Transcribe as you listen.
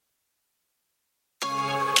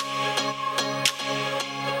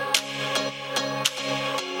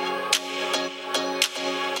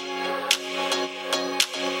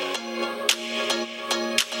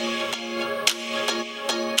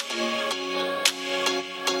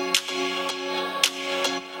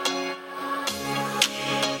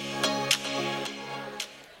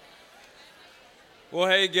Well,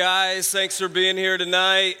 hey guys, thanks for being here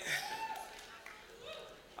tonight.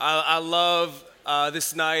 I love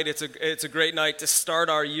this night. It's a great night to start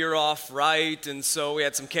our year off right, and so we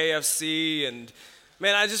had some KFC, and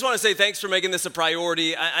man, I just want to say thanks for making this a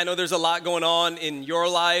priority. I know there's a lot going on in your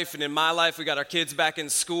life and in my life. We got our kids back in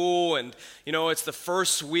school, and you know it's the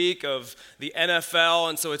first week of the NFL,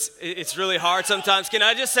 and so it's really hard sometimes. Can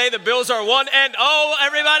I just say the Bills are 1-0,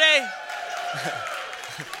 everybody?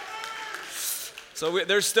 So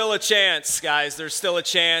there's still a chance, guys. There's still a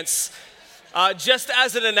chance. Just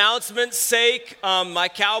as an announcement's sake, my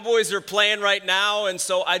Cowboys are playing right now, and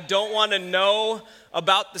so I don't want to know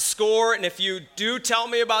about the score. And if you do tell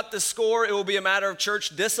me about the score, it will be a matter of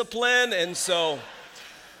church discipline. And so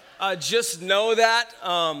just know that.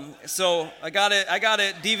 So I got it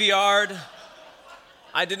DVR'd.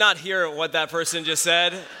 I did not hear what that person just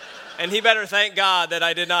said, and he better thank God that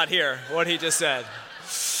I did not hear what he just said.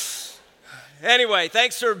 Anyway,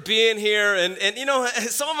 thanks for being here. And you know,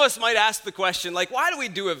 some of us might ask the question, like, why do we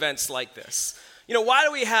do events like this? You know, why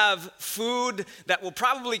do we have food that will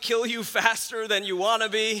probably kill you faster than you want to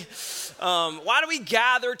be? Why do we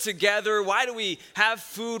gather together? Why do we have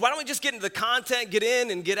food? Why don't we just get into the content, get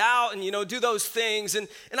in and get out and, you know, do those things? And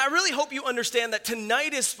I really hope you understand that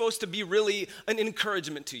tonight is supposed to be really an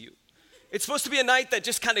encouragement to you. It's supposed to be a night that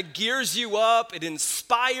just kind of gears you up. It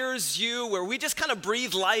inspires you, where we just kind of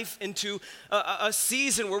breathe life into a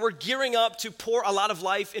season where we're gearing up to pour a lot of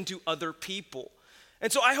life into other people.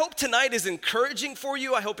 And so I hope tonight is encouraging for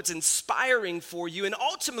you. I hope it's inspiring for you. And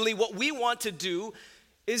ultimately, what we want to do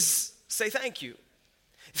is say thank you.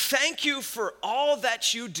 Thank you for all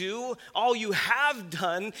that you do, all you have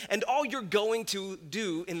done, and all you're going to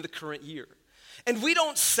do in the current year. And we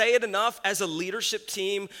don't say it enough as a leadership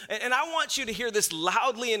team, and I want you to hear this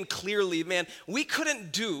loudly and clearly, man. We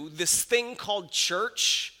couldn't do this thing called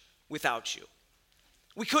church without you.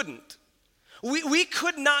 We couldn't. We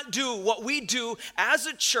could not do what we do as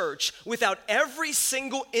a church without every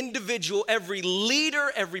single individual, every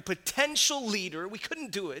leader, every potential leader. We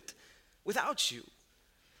couldn't do it without you.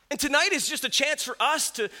 And tonight is just a chance for us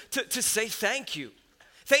to say thank you.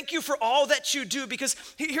 Thank you for all that you do, because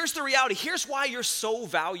here's the reality. Here's why you're so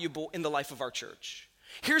valuable in the life of our church.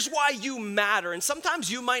 Here's why you matter. And sometimes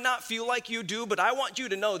you might not feel like you do, but I want you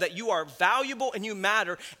to know that you are valuable and you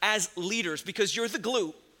matter as leaders, because you're the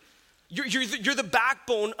glue. You're the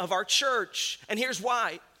backbone of our church. And here's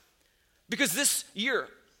why. Because this year,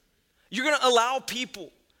 you're going to allow people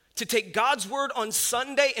to take God's word on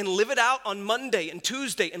Sunday and live it out on Monday and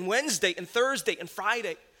Tuesday and Wednesday and Thursday and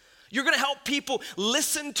Friday. You're going to help people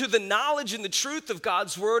listen to the knowledge and the truth of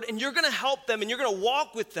God's word, and you're going to help them, and you're going to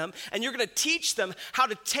walk with them, and you're going to teach them how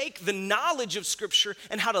to take the knowledge of Scripture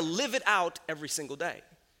and how to live it out every single day,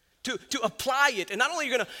 to apply it. And not only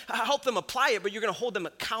are you going to help them apply it, but you're going to hold them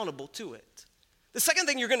accountable to it. The second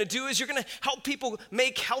thing you're going to do is you're going to help people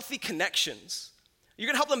make healthy connections. You're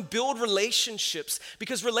going to help them build relationships,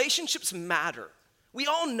 because relationships matter. We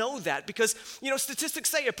all know that, because, you know, statistics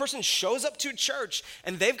say a person shows up to church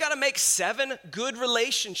and they've got to make 7 good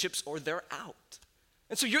relationships or they're out.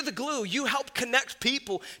 And so you're the glue. You help connect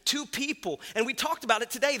people to people. And we talked about it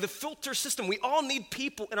today, the filter system. We all need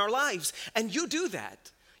people in our lives, and you do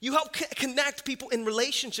that. You help connect people in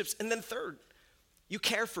relationships. And then third, you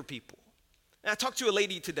care for people. And I talked to a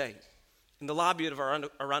lady today in the lobby of our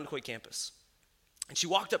Irondequoit campus, and she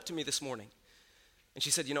walked up to me this morning and she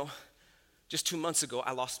said, you know, just 2 months ago,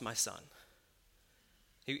 I lost my son.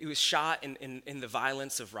 He was shot in the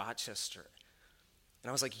violence of Rochester. And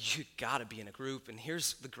I was like, you gotta be in a group. And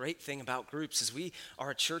here's the great thing about groups is we are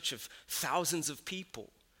a church of thousands of people.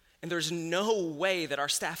 And there's no way that our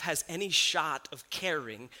staff has any shot of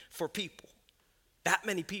caring for people. That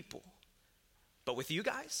many people. But with you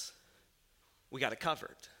guys, we got it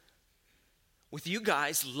covered. With you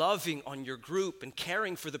guys loving on your group and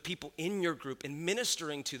caring for the people in your group and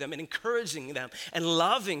ministering to them and encouraging them and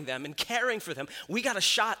loving them and caring for them, we got a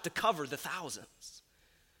shot to cover the thousands.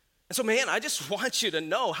 And so, man, I just want you to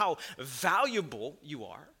know how valuable you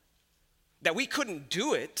are, that we couldn't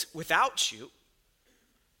do it without you.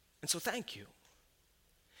 And so thank you.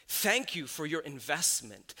 Thank you for your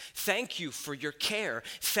investment. Thank you for your care.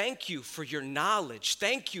 Thank you for your knowledge.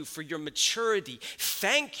 Thank you for your maturity.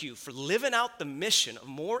 Thank you for living out the mission of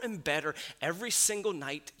more and better every single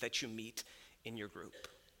night that you meet in your group.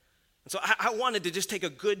 And so I wanted to just take a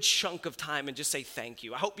good chunk of time and just say thank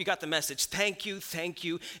you. I hope you got the message. Thank you, thank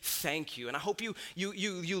you, thank you. And I hope you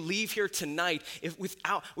leave here tonight with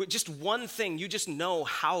just one thing. You just know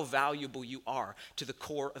how valuable you are to the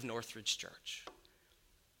core of Northridge Church.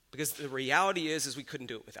 Because the reality is we couldn't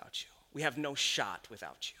do it without you. We have no shot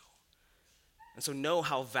without you. And so know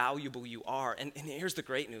how valuable you are. And here's the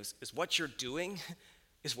great news, is what you're doing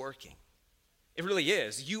is working. It really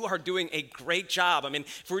is. You are doing a great job. I mean,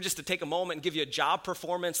 if we were just to take a moment and give you a job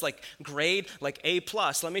performance like grade, like A+,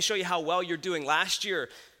 let me show you how well you're doing. Last year,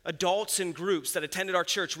 adults in groups that attended our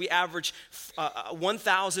church, we averaged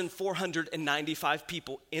 1,495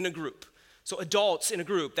 people in a group. So adults in a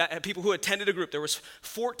group, people who attended a group, there was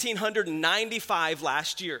 1,495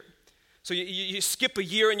 last year. So you skip a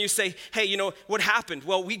year and you say, hey, you know, what happened?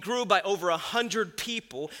 Well, we grew by over 100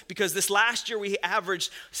 people because this last year we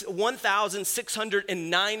averaged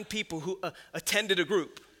 1,609 people who attended a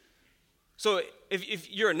group. So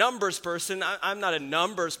if you're a numbers person, I'm not a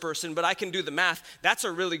numbers person, but I can do the math. That's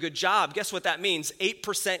a really good job. Guess what that means?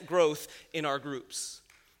 8% growth in our groups.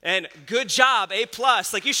 And good job, A+.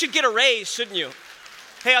 Like you should get a raise, shouldn't you?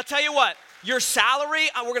 Hey, I'll tell you what, your salary,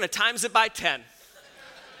 we're going to times it by 10.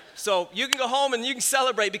 So you can go home and you can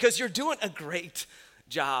celebrate because you're doing a great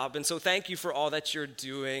job. And so thank you for all that you're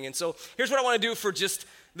doing. And so here's what I want to do for just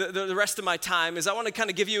the rest of my time is I want to kind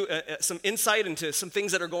of give you some insight into some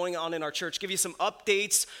things that are going on in our church, give you some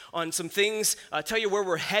updates on some things, tell you where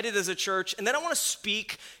we're headed as a church. And then I want to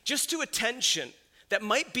speak just to a tension that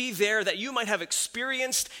might be there that you might have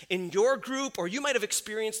experienced in your group or you might have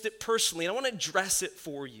experienced it personally. And I want to address it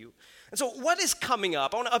for you. And so what is coming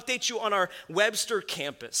up? I want to update you on our Webster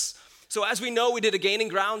campus. So as we know, we did a Gaining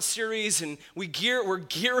Ground series, and we're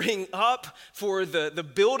gearing up for the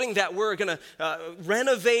building that we're going to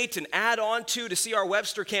renovate and add on to see our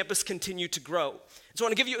Webster campus continue to grow. So I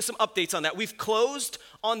want to give you some updates on that. We've closed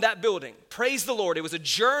on that building. Praise the Lord. It was a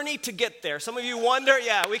journey to get there. Some of you wonder,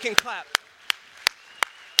 yeah, we can clap.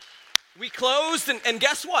 We closed, and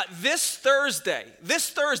guess what? This Thursday,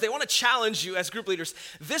 I want to challenge you as group leaders.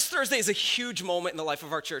 This Thursday is a huge moment in the life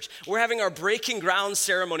of our church. We're having our breaking ground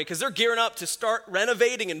ceremony because they're gearing up to start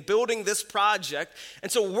renovating and building this project.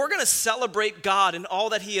 And so we're going to celebrate God and all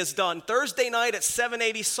that he has done. Thursday night at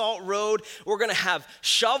 780 Salt Road, we're going to have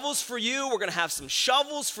shovels for you. We're going to have some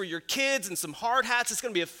shovels for your kids and some hard hats. It's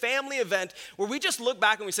going to be a family event where we just look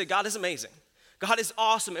back and we say, God is amazing. God is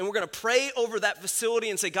awesome, and we're going to pray over that facility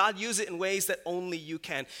and say, God, use it in ways that only you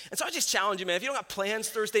can. And so I just challenge you, man, if you don't have plans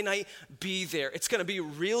Thursday night, be there. It's going to be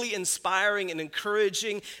really inspiring and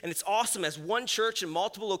encouraging, and it's awesome as one church in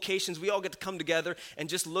multiple locations, we all get to come together and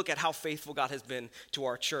just look at how faithful God has been to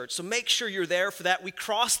our church. So make sure you're there for that. We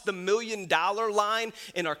crossed the $1 million line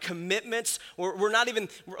in our commitments. We're not even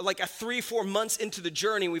like 3-4 months into the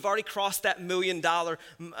journey. We've already crossed that $1 million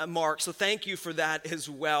mark, so thank you for that as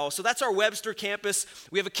well. So that's our Webster campus.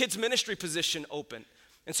 We have a kids ministry position open.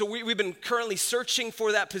 And so we've been currently searching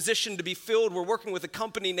for that position to be filled. We're working with a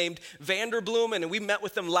company named Vanderbloom, and we met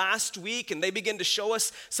with them last week, and they began to show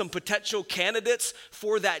us some potential candidates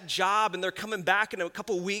for that job, and they're coming back in a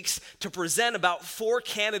couple weeks to present about 4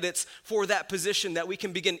 candidates for that position that we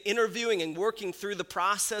can begin interviewing and working through the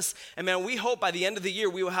process. And man, we hope by the end of the year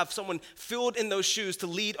we will have someone filled in those shoes to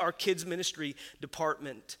lead our kids ministry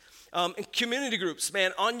department. And community groups,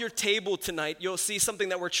 man, on your table tonight, you'll see something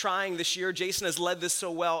that we're trying this year. Jason has led this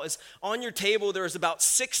so well, is on your table there's about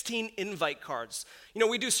 16 invite cards. You know,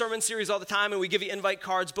 we do sermon series all the time and we give you invite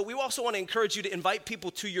cards, but we also want to encourage you to invite people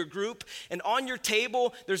to your group. And on your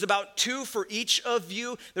table, there's about 2 for each of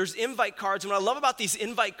you. There's invite cards. And what I love about these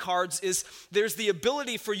invite cards is there's the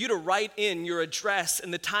ability for you to write in your address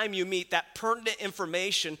and the time you meet, that pertinent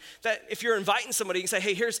information that if you're inviting somebody, you can say,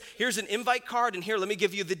 hey, here's an invite card, and here, let me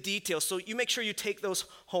give you the details. So you make sure you take those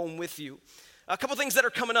home with you. A couple things that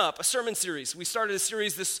are coming up, a sermon series. We started a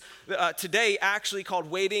series today actually called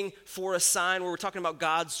Waiting for a Sign, where we're talking about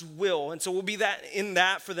God's will. And so we'll be in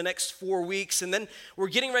that for the next 4 weeks. And then we're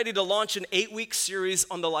getting ready to launch an 8-week series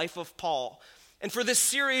on the life of Paul. And for this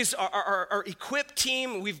series, our Equip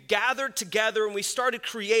team, we've gathered together and we started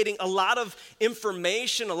creating a lot of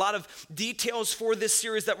information, a lot of details for this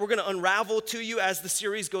series that we're going to unravel to you as the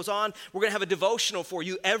series goes on. We're going to have a devotional for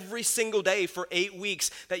you every single day for 8 weeks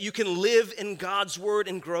that you can live in God's word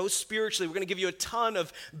and grow spiritually. We're going to give you a ton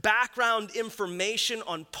of background information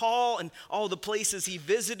on Paul and all the places he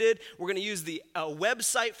visited. We're going to use the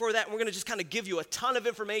website for that. And we're going to just kind of give you a ton of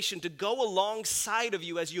information to go alongside of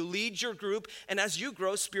you as you lead your group and as you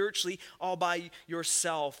grow spiritually all by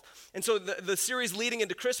yourself. And so the series leading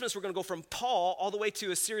into Christmas, we're going to go from Paul all the way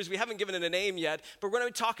to a series, we haven't given it a name yet, but we're going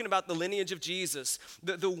to be talking about the lineage of Jesus,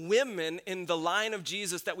 the women in the line of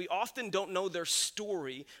Jesus that we often don't know their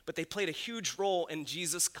story, but they played a huge role in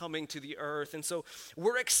Jesus coming to the earth. And so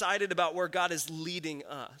we're excited about where God is leading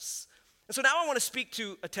us. And so now I want to speak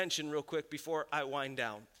to attention real quick before I wind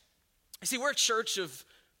down. You see, we're a church of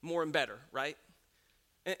more and better, right?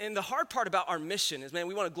 And the hard part about our mission is, man,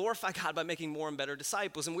 we want to glorify God by making more and better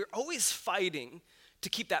disciples. And we're always fighting to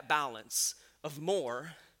keep that balance of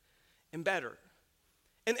more and better.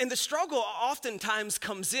 And the struggle oftentimes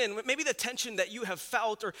comes in, maybe the tension that you have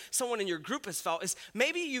felt or someone in your group has felt is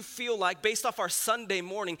maybe you feel like, based off our Sunday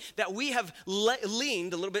morning, that we have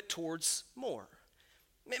leaned a little bit towards more.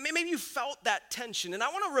 Maybe you felt that tension, and I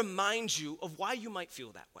want to remind you of why you might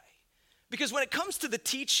feel that way. Because when it comes to the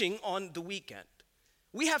teaching on the weekend,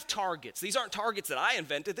 we have targets. These aren't targets that I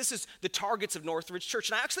invented. This is the targets of Northridge Church.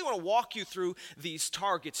 And I actually want to walk you through these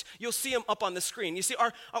targets. You'll see them up on the screen. You see,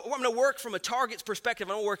 I'm going to work from a target's perspective.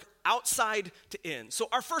 I'm going to work outside to in. So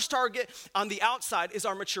our first target on the outside is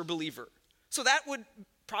our mature believer. So that would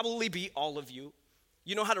probably be all of you.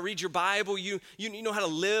 You know how to read your Bible. You know how to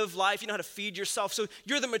live life. You know how to feed yourself. So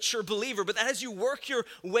you're the mature believer. But as you work your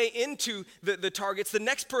way into the targets, the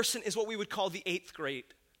next person is what we would call the eighth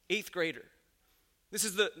grader. This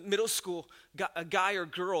is the middle school guy or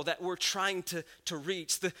girl that we're trying to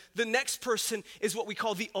reach. The next person is what we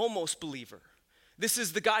call the almost believer. This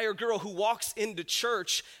is the guy or girl who walks into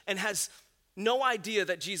church and has no idea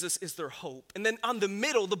that Jesus is their hope. And then on the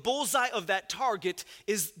middle, the bullseye of that target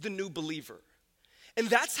is the new believer. And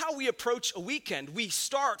that's how we approach a weekend. We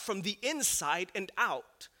start from the inside and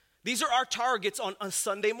out. These are our targets on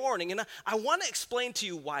Sunday morning. And I want to explain to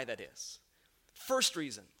you why that is. First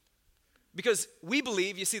reason. Because we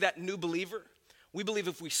believe, you see that new believer, we believe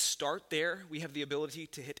if we start there, we have the ability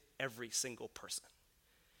to hit every single person.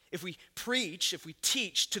 If we preach, if we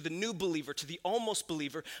teach to the new believer, to the almost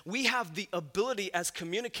believer, we have the ability as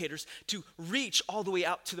communicators to reach all the way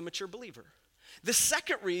out to the mature believer. The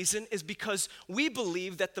second reason is because we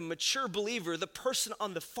believe that the mature believer, the person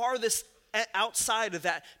on the farthest outside of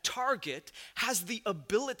that target, has the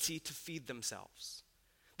ability to feed themselves.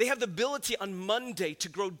 They have the ability on Monday to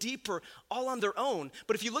grow deeper all on their own.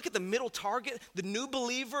 But if you look at the middle target, the new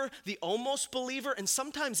believer, the almost believer, and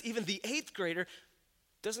sometimes even the eighth grader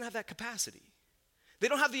doesn't have that capacity. They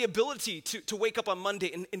don't have the ability to wake up on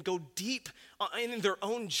Monday and go deep in their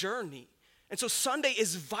own journey. And so Sunday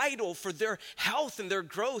is vital for their health and their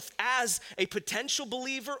growth as a potential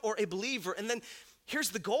believer or a believer. And then here's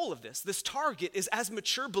the goal of this. This target is, as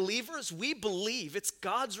mature believers, we believe it's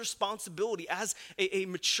God's responsibility as a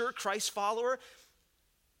mature Christ follower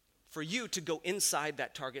for you to go inside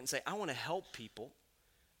that target and say, I want to help people.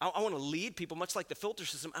 I want to lead people, much like the filter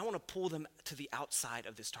system. I want to pull them to the outside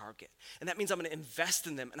of this target. And that means I'm going to invest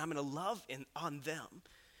in them and I'm going to love on them.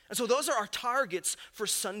 And so those are our targets for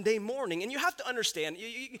Sunday morning. And you have to understand,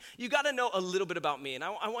 you got to know a little bit about me. And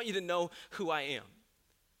I want you to know who I am.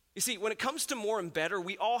 You see, when it comes to more and better,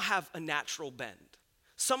 we all have a natural bend.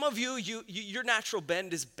 Some of you, your natural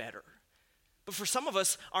bend is better. But for some of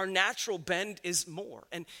us, our natural bend is more.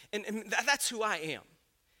 And that's who I am.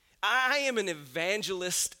 I am an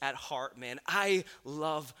evangelist at heart, man. I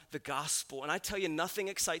love the gospel. And I tell you, nothing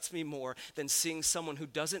excites me more than seeing someone who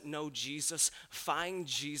doesn't know Jesus find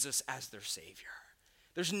Jesus as their Savior.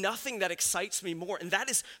 There's nothing that excites me more, and that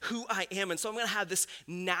is who I am. And so I'm going to have this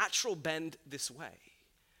natural bend this way.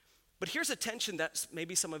 But here's a tension that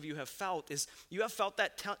maybe some of you have felt is you have felt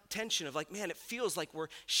that tension of like, man, it feels like we're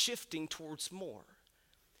shifting towards more.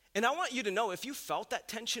 And I want you to know, if you felt that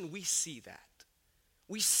tension, we see that.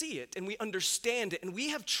 We see it and we understand it, and we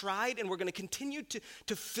have tried and we're going to continue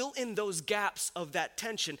to fill in those gaps of that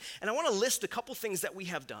tension. And I want to list a couple things that we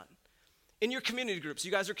have done. In your community groups,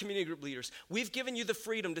 you guys are community group leaders, we've given you the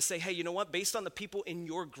freedom to say, hey, you know what, based on the people in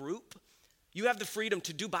your group, you have the freedom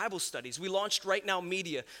to do Bible studies. We launched Right Now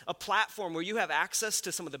Media, a platform where you have access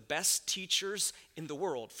to some of the best teachers in the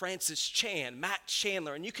world, Francis Chan, Matt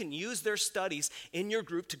Chandler, and you can use their studies in your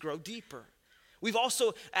group to grow deeper. We've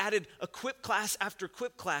also added equip class after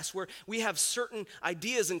equip class where we have certain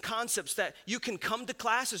ideas and concepts that you can come to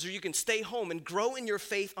classes or you can stay home and grow in your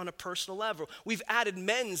faith on a personal level. We've added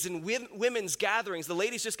men's and women's gatherings. The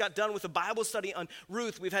ladies just got done with a Bible study on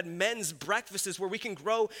Ruth. We've had men's breakfasts where we can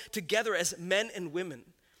grow together as men and women.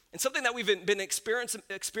 And something that we've been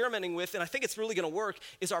experimenting with, and I think it's really going to work,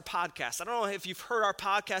 is our podcast. I don't know if you've heard our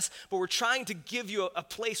podcast, but we're trying to give you a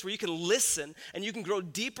place where you can listen and you can grow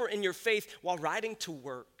deeper in your faith while riding to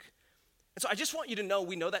work. And so I just want you to know,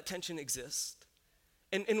 we know that tension exists.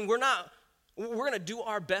 And we're going to do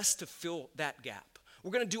our best to fill that gap. We're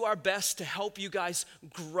going to do our best to help you guys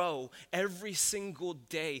grow every single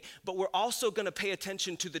day, but we're also going to pay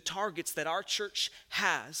attention to the targets that our church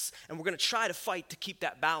has, and we're going to try to fight to keep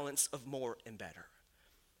that balance of more and better.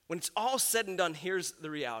 When it's all said and done, here's the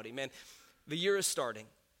reality, man. The year is starting.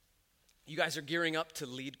 You guys are gearing up to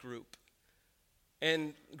lead group.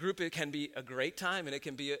 And group, it can be a great time, and it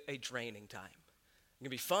can be a draining time. It can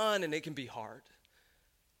be fun and it can be hard.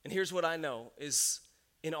 And here's what I know is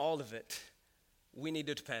in all of it, we need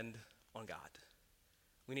to depend on God.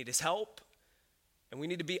 We need his help, and we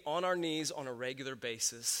need to be on our knees on a regular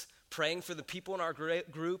basis, praying for the people in our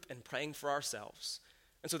group and praying for ourselves.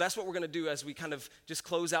 And so that's what we're going to do as we kind of just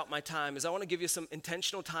close out my time, is I want to give you some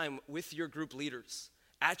intentional time with your group leaders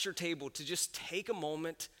at your table to just take a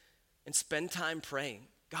moment and spend time praying.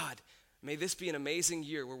 God, may this be an amazing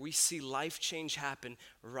year where we see life change happen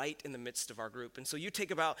right in the midst of our group. And so you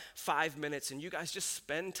take about 5 minutes and you guys just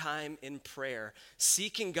spend time in prayer,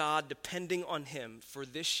 seeking God, depending on him for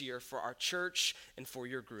this year, for our church, and for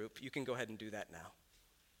your group. You can go ahead and do that now.